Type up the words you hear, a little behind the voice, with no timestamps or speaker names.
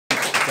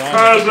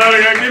Carl's out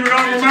again. Keep it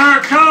going for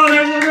Mark. Carl, keep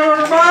it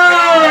going for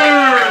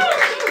Mark.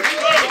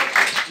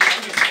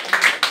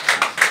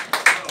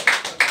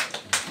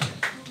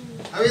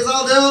 How you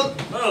all doing?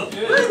 Well,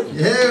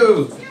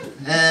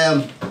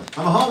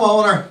 I'm a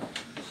homeowner.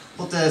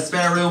 Put the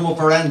spare room up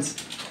for rent.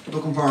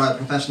 Looking for a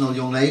professional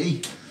young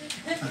lady.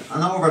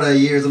 And over the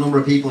years, a number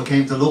of people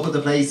came to look at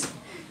the place.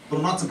 But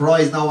I'm not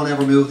surprised no one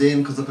ever moved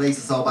in because the place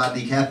is so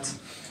badly kept.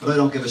 But I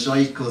don't give a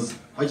shite because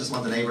I just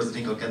want the neighbours to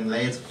think I'm getting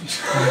laid.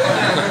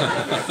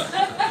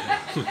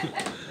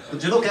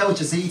 But you look out,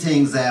 you see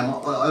things.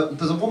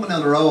 There's a woman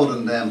down the road,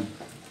 and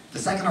the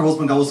second her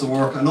husband goes to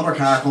work, another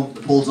car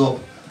pulls up,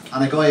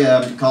 and a guy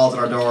calls at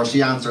her door.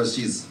 She answers.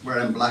 She's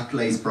wearing black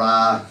lace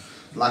bra,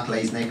 black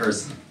lace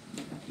knickers.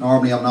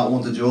 Normally, I'm not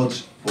one to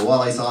judge, but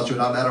what I saw through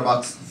that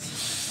letterbox.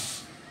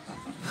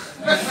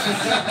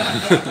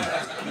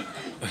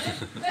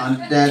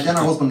 And then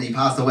her husband, he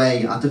passed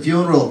away. At the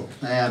funeral,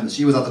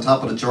 she was at the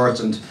top of the church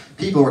and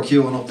people were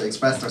queuing up to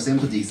express their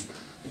sympathies.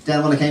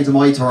 Then when it came to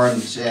my turn,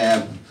 she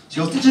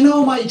goes, "Did you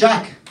know my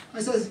Jack?"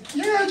 I says,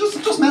 "Yeah, I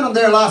just met him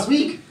there last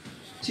week."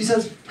 She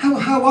says,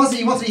 how was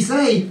he? What did he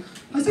say?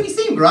 I said, "He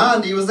seemed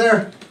grand, he was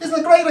there. Isn't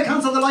it great I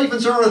cancelled the life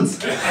insurance?"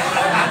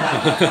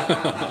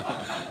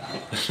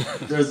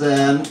 There's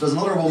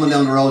another woman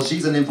down the road,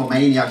 she's an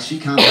nymphomaniac. She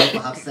can't help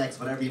but have sex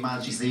with every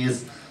man she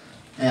sees.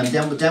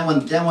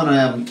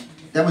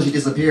 Then when she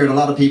disappeared, a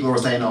lot of people were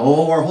saying,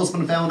 "Oh, her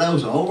husband found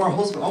out. Oh, her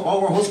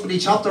husband, he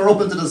chopped her up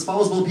into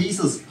disposable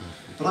pieces."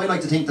 But I like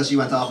to think that she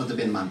went off with the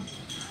bin man.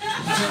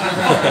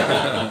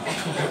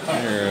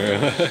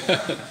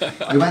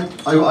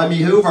 My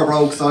Hoover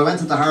broke, so I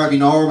went into Harvey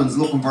Norman's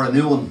looking for a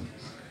new one.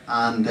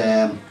 And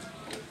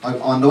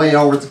on the way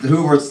over, the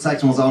Hoover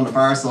section was on the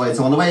far side,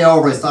 so on the way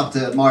over I stopped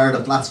to admire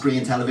the flat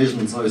screen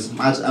television, so I was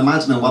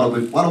imagining what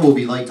it would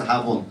be like to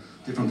have one,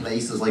 different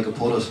places I could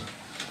put it.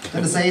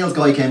 Then the sales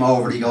guy came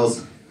over and he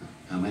goes,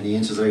 "How many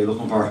inches are you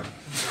looking for?"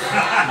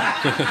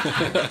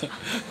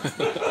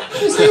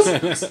 She says,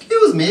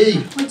 "Excuse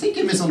me, I think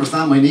you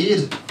misunderstand my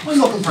need. I'm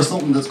looking for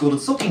something that's good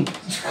at sucking."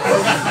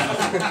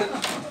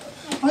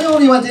 I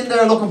only went in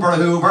there looking for a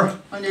Hoover.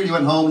 I nearly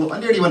went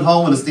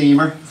home in a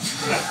steamer.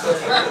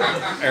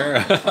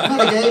 I met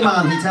a gay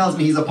man, he tells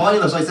me he's a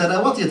pilot. I said,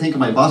 "What do you think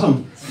of my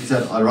bottom?" He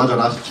said, "I'll roger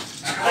that."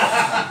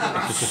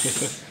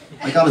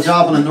 I got a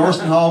job in a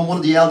nursing home. One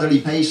of the elderly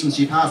patients,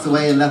 she passed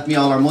away and left me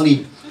all her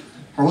money.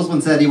 Her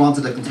husband said he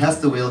wanted to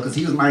contest the will because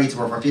he was married to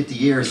her for 50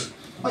 years.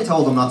 I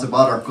told him not to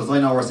bother because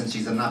I know her since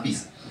she's in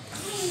nappies.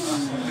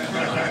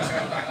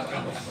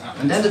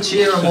 And then to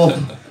cheer him up,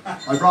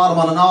 I brought him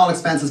on an all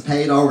expenses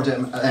paid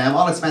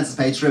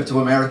trip to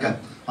America.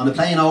 On the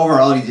plane over,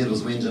 all he did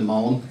was whinge and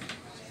moan.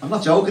 I'm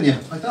not joking you.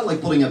 I felt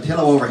like putting a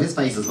pillow over his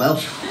face as well.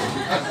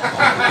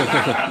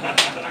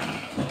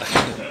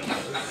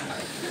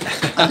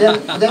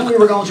 And then we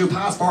were going through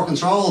passport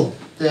control.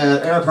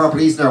 The airport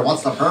police there,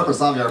 "What's the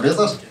purpose of your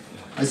visit?"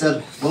 I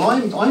said, "Well,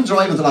 I'm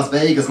driving to Las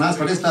Vegas, and as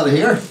for this fella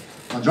here,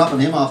 I'm dropping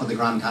him off at the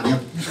Grand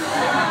Canyon."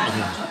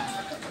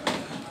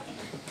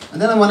 And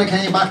then when I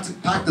came back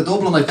to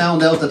Dublin, I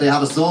found out that they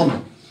had a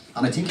son.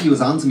 And I think he was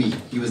onto me.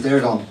 He was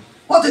there going,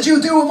 "What did you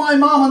do with my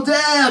mom and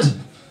dad?"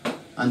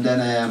 And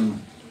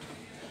then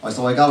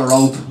so I got a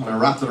rope and I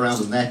wrapped it around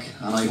his neck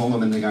and I hung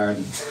him in the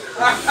garden.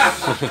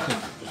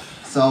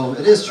 So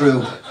it is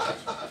true.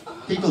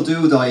 People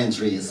do die in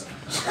trees.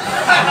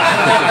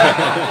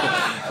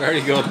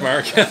 Very good,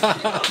 Mark.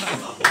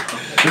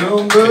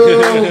 Boom,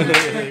 boom.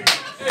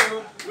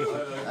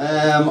 I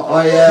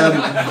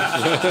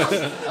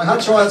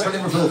had trials for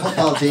Liverpool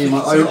football team.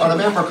 I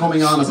remember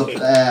coming on as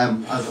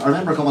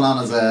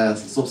a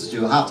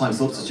substitute, a half-time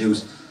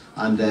substitute,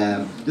 and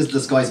this is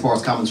the Sky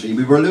Sports commentary.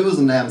 We were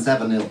losing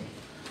 7-0.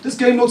 "This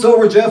game looks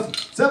over, Jeff.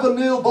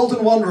 7-0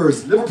 Bolton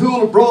Wanderers.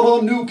 Liverpool have brought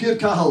on new kid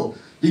Cahill.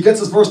 He gets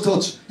his first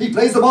touch. He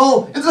plays the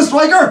ball into the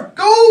striker.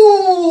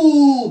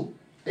 Goal!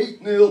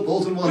 8-0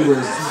 Bolton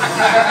Wanderers."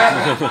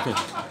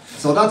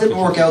 So that didn't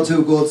work out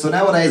too good. So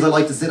nowadays I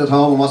like to sit at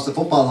home and watch the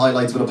football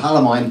highlights with a pal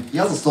of mine. He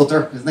has a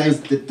stutter. His name's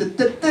Dave.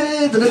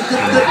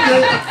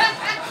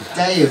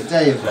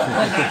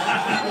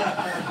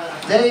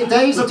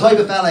 Dave's the type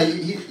of fella.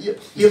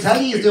 He'll tell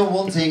you he's doing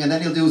one thing and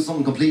then he'll do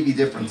something completely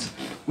different.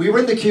 We were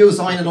in the queue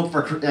signing up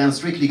for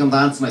Strictly Come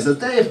Dancing. I said,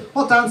 "Dave,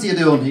 what dance are you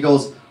doing?" He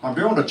goes, "I'm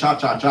doing the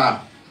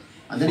cha-cha-cha."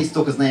 And then he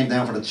stuck his name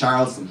down for the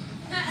Charleston.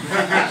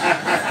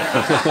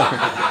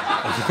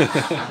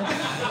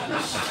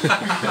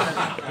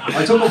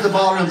 I took up the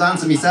ballroom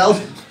dancing myself.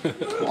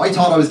 I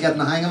thought I was getting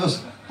the hang of it,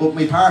 but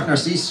my partner,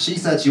 she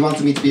said she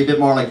wanted me to be a bit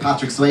more like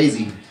Patrick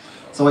Swayze.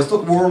 So I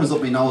stuck worms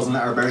up my nose and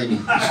let her bury me.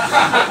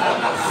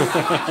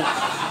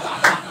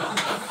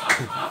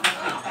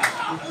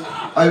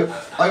 I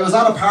was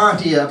at a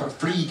party, a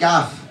free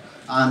gaff,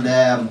 and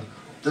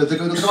the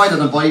guy that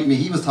invited me,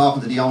 he was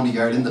talking to the only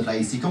girl in the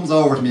place. He comes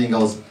over to me and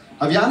goes,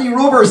 "Have you any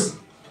rubbers?"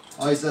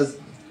 I says,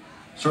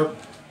 "Sure,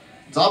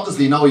 it's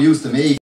obviously no use to me."